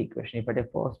first equation, if I take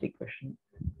first equation,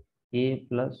 A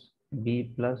plus B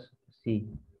plus C,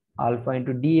 alpha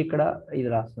into D ఇక్కడ ఇది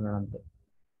రాస్తున్నాను అంతే.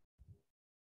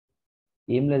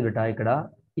 ఏం లేదు బేటా, ఇక్కడ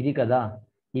ఇది కదా,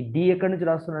 ఈ D ఎక్కడి నుంచి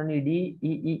రాస్తున్నాను,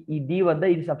 ఈ D వద్ద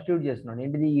ఇది సబ్స్టిట్యూట్ చేస్తున్నాను.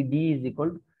 ఏంటిది? ఈ D is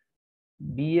equal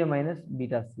BA minus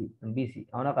beta C BC.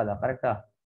 అవునా కదా? కరెక్టా?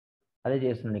 అదే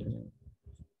చేస్తున్నాను ఇక్కడ నేను.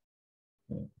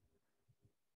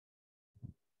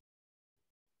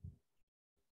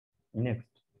 Next,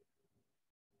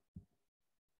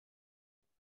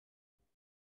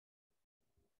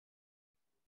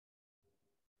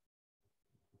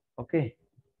 okay,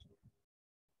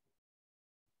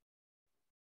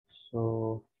 so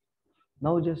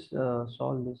now just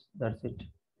solve this. That's it.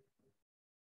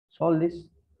 Solve this.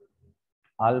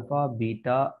 Alpha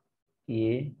beta A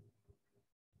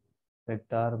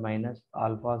vector minus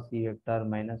alpha C vector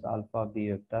minus alpha B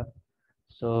vector.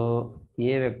 So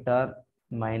A vector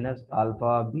minus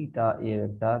alpha beta A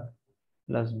vector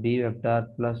plus B vector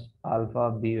plus alpha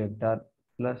B vector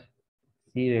plus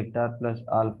C vector plus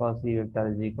alpha C vector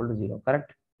is equal to 0. Correct?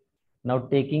 Now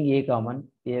taking A common,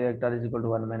 A vector is equal to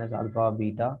 1 minus alpha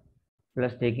beta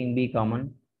plus taking B common,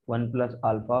 1 plus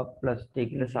alpha plus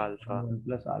taking plus alpha. 1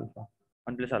 plus alpha.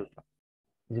 1 plus alpha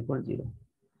Is equal to 0.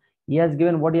 He has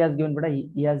given what he has given, but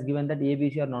he has given that A, B,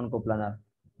 C are non-coplanar.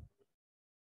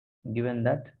 Given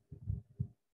that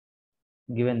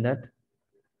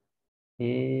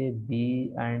A,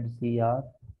 B, and C are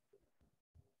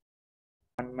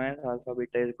 1 minus alpha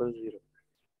beta is equal to 0.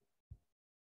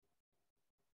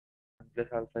 1 plus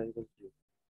alpha is equal to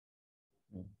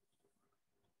 0.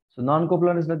 So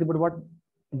non-coplanar is nothing but what?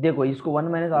 देखो इसको 1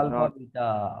 minus alpha not beta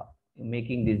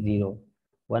making this 0,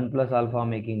 1 plus alpha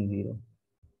making 0.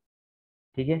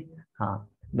 ठीक है? हाँ.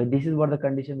 But this is what the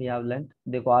condition we have learnt.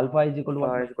 देखो alpha is equal to what?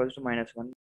 alpha is equal to minus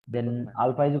 1. Then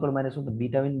alpha is equal to minus 1. The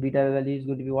beta value is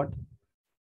going to be what?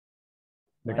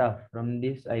 Beta. From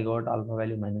this I got alpha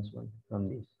value minus 1 from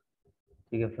this.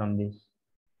 ठीक है? From this.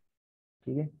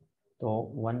 ठीक है? तो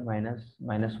 1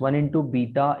 minus 1 into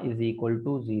beta is equal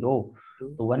to 0.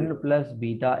 So 1 plus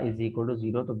beta is equal to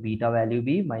 0. तो beta value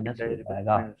भी minus हो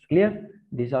जाएगा. Clear?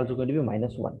 This is also going to be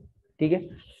minus 1. ठीक है?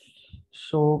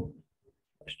 So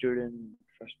Student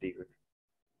first equation.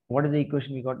 what is the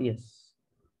equation we got? Yes.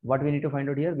 What we need to find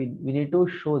out here? We need to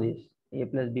show this. A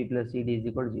plus B plus C D is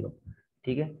equal to 0.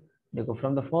 ठीक है? देखो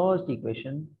from the first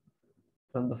equation,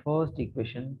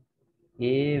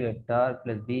 A vector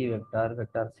plus B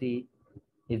vector C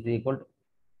is equal to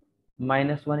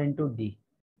minus 1 into D.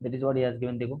 That is what he has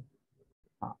given. देखो,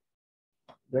 हाँ,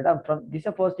 बेटा from this is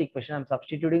the first equation. I'm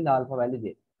substituting the alpha value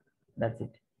there. That's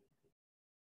it.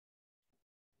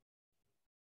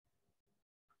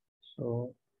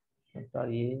 So vector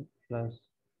A plus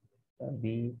vector B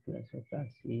plus vector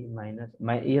C minus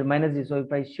here minus G. So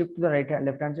if I shift to the right hand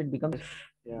left hand side, it becomes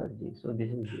Yeah. G. So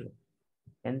this is 0.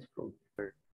 Hence proof.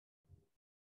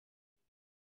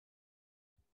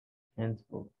 Hence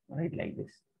proof. Right, like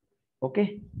this. Okay.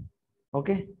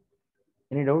 Okay.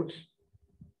 Any doubts?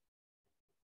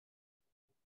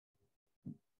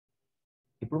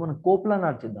 ఇప్పుడు మనం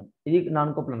coplanar చూద్దాం. ఇది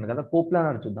non coplanar కదా,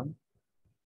 coplanar చూద్దాం.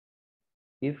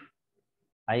 If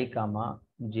I,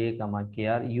 J, K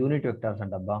are unit vectors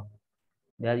అంటబ్బా.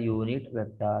 They are unit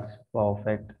vectors.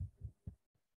 Perfect.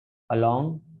 Along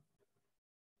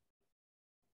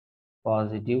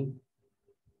positive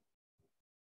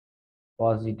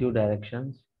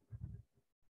directions.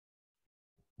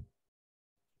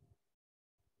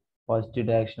 Positive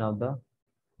direction of the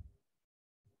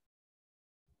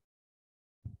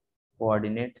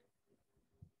coordinate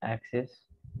axis.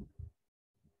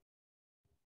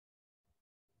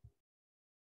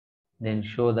 Then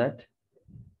show that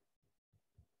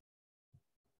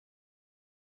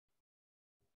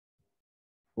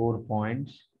four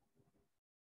points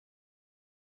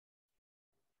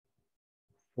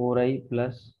 4i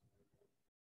plus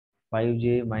 5j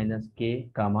minus k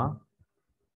comma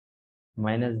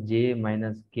minus j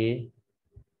minus k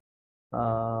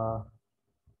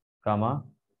comma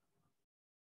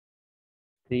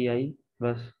 3i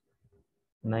plus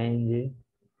 9j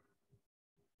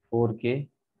 4k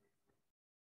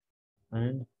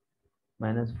and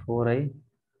minus 4i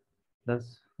plus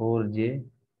 4j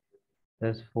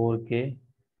plus 4k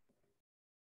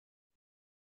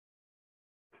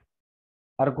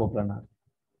are coplanar.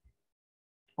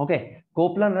 Okay,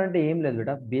 coplanar అంటే ఏం లేదు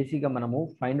బేటా, బేసిక్గా మనము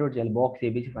find out చేయాలి. Box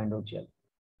ABC find out చేయాలి.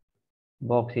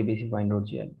 Box ABC find out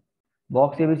చేయాలి.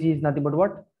 Box ABC is nothing but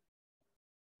what,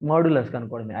 modulus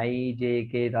కనుక్కోవడమే.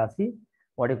 IJK రాసి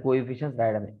వాటి కోఎఫిషియన్స్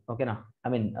రాయడమే. ఓకేనా? I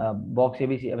mean box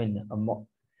ABC I mean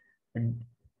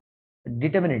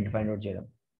determinant find out చేయడం.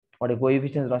 వాటి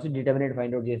కోఎఫిషియన్స్ రాసి డిటర్మినెంట్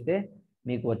ఫైండ్ అవుట్ చేస్తే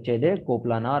మీకు వచ్చేదే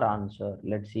coplanar answer.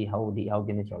 Let see how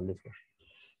can we solve this question.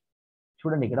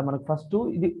 చూడండి ఇక్కడ మనకు ఫస్ట్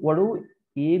ఇది వాడు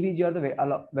ABG are the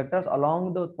vectors along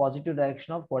the positive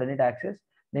direction of coordinate axis.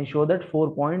 Then show that 4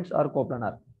 points are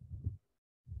coplanar.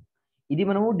 ఇది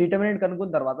మనము డిటర్మినెంట్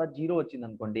కనుక్కున్న తర్వాత 0 వచ్చింది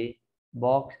అనుకోండి,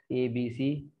 box ABC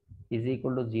is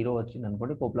equal to 0 వచ్చింది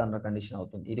అనుకోండి, కోప్లానార్ కండిషన్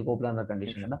అవుతుంది. ఇది కోప్లానార్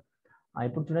కండిషన్ కదా.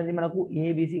 ఇప్పుడు చూడండి, మనకు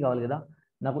ABC కావాలి కదా,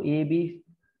 నాకు ABCD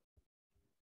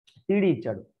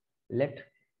ఇచ్చాడు. Let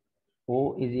O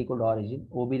is equal to origin,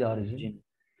 OB the origin,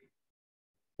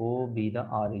 OB the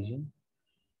origin.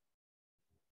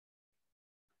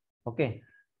 Okay,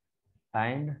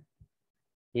 and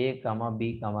A, B,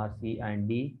 C and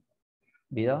D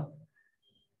be the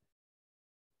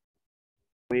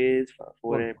OA is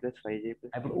 4i plus 5j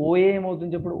plus ఇప్పుడు OA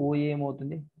ఏమవుతుంది చెప్పు, OA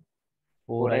ఏమవుతుంది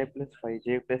 4i plus 5j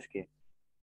plus k.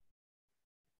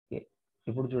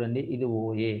 ఇప్పుడు చూడండి, ఇది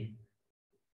OA,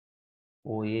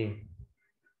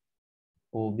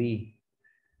 OB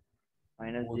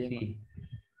minus OC, j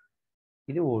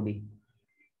ఇది OD.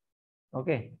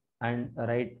 Okay, and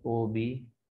right OB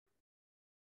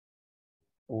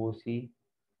OC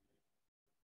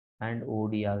and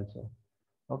OD also.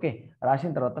 Okay,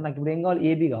 రాసిన తర్వాత నాకు ఇప్పుడు ఏం కావాలి,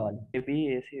 AB కావాలి. AB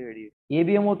AC AD. AB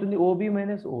ఏమవుతుంది, OB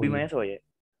minus OB minus OA.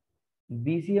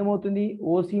 BC ఏమవుతుంది,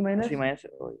 OC minus C minus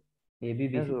OA. AB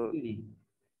Yes, BC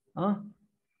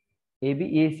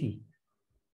CD.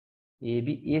 AB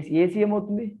AC AC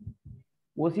ఏమవుతుంది,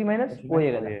 OC మైనస్ OA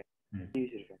కదా.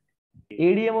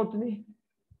 AD ఏమవుతుంది,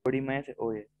 OD minus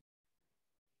OA.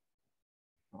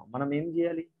 మనం ఏం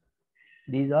చేయాలి,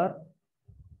 దీస్ ఆర్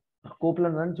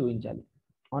కోప్లానార్ అని చూపించాలి.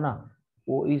 అవునా?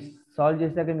 ఈ సాల్వ్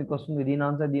చేసాక మీకు వస్తుంది దీని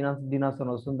ఆన్సర్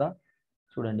వస్తుందా?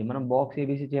 చూడండి, మనం బాక్స్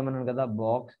ABC చేయమన్నాను కదా,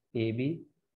 బాక్స్ AB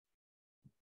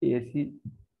AC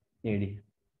AD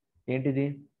ఏంటిది?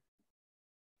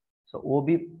 So OB,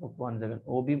 1 second,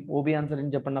 OB answer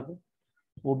ఏంటి చెప్పండి నాకు.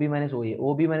 OB minus OA,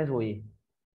 OB minus OA,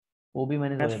 OB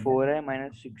minus Minus OA, 4i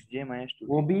minus 6j minus 2k.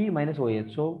 OB minus OA.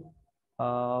 So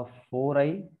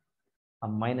 4i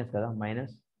minus కదా,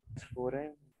 minus 4i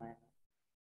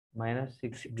minus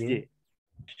 6j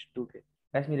 2k.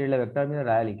 Guys మీరు ఇలా vector మీద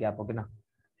రాయాలి gap. ఓకేనా?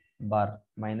 Bar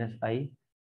minus I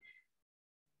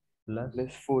plus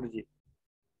plus 4j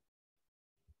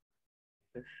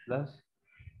plus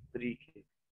 3k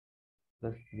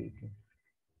plus 3k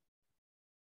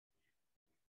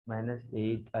minus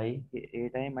 8i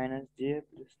 8i minus j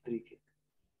plus 3k.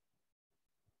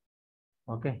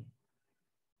 Okay,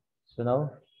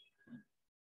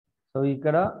 so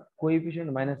ఇక్కడ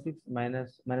coefficient -6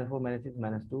 -4 -6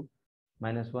 -2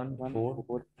 -1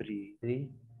 4 3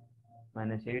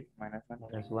 -8 minus 1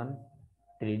 -1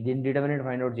 3. దీని determinant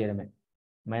find out చేయడమే.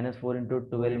 minus 4 into 4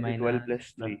 12 into minus 12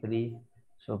 plus plus 3. 3.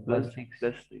 So plus 6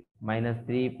 plus 3. minus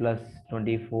 3 plus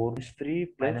 24 Plus 3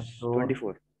 minus plus 4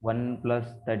 24. 1 plus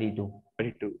 32.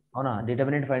 32. అవునా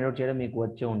determinant find out చేయడం మీకు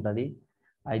వచ్చే ఉంటుంది.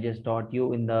 I just taught you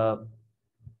in the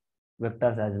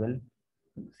vectors as well.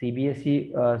 CBSE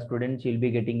students will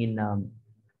be getting in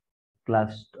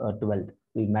class 12th.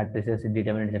 ఈ matrices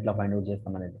determinants ఎట్లా find out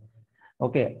చేస్తాం అనేది.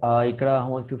 Okay ఇక్కడ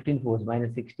 15 ఫోర్స్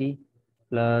మైనస్ 60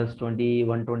 ప్లస్ 20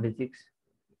 126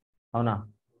 అవునా.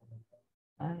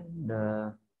 And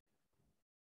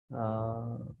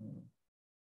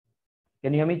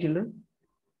can you hear me children?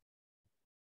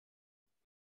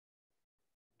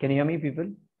 Can you hear me people?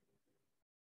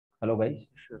 Hello guys.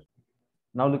 Sure.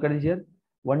 Now look at this here.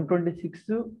 126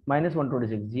 minus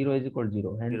 126. 0 is equal to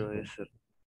 0. Hence 0, yes, sir.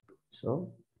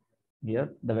 so here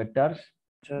the vectors,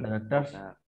 Sir, the vectors,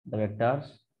 the vectors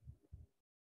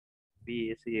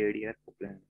B, A, C, A, D are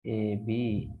coplanar. A,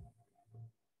 B,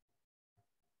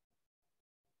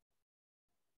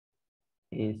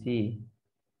 AC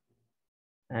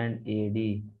and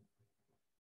AD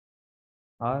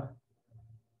are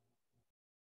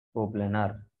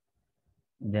coplanar.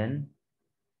 Then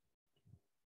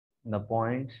the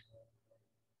points,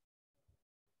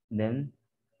 then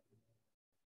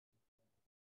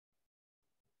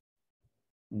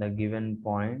the given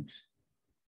points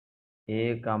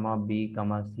A, comma B,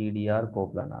 comma C, D are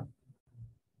coplanar.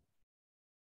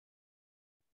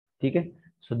 Okay,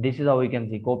 so this is how we can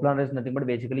see coplanar is nothing but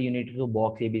basically you need to do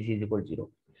box ABC is equal to 0.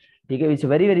 Okay, it's a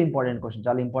very important question.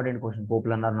 చాలా important question.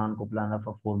 Coplanar, non-coplanar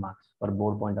for 4 marks for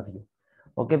board point of view.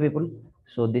 Okay, people.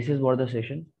 So this is what the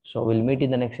session. So we'll meet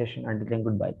in the next session. Until then,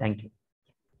 goodbye. Thank you.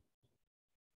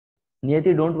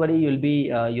 Niyati, don't worry. You'll be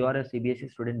you are a CBSE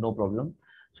student, no problem.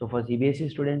 So for CBSE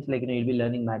students, like you'll be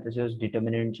learning matrices,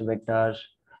 determinants, vectors,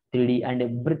 3D, and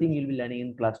everything you'll be learning in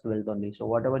class 12th only. So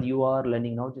whatever you are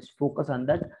learning now, just focus on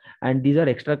that. And these are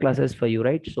extra classes for you,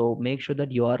 right? So make sure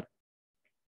that you are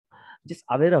just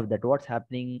aware of that. What's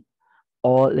happening,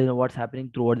 all what's happening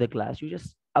throughout the class. You just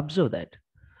observe that.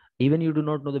 Even you do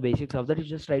not know the basics of that, you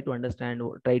just try to understand,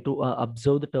 try to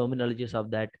observe the terminologies of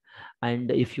that.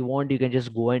 And if you want, you can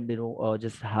just go and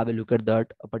just have a look at that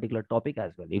particular topic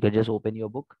as well. You can just open your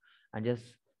book and just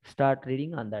start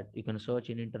reading on that. You can search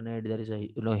in internet. There is a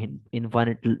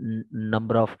infinite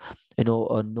number of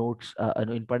notes,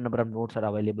 infinite number of notes are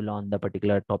available on the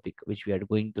particular topic which we are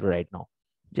going through right now.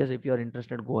 Just if you are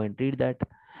interested, go and read that.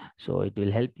 So it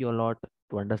will help you a lot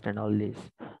to understand all this.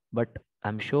 But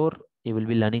I'm sure you will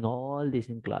be learning all this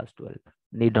in class 12.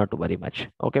 Need not to worry much.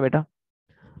 Okay, beta?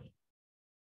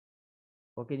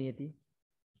 Okay, Niyati?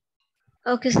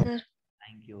 Okay, sir.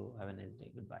 Thank you. Have a nice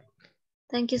day. Goodbye.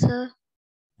 Thank you, sir.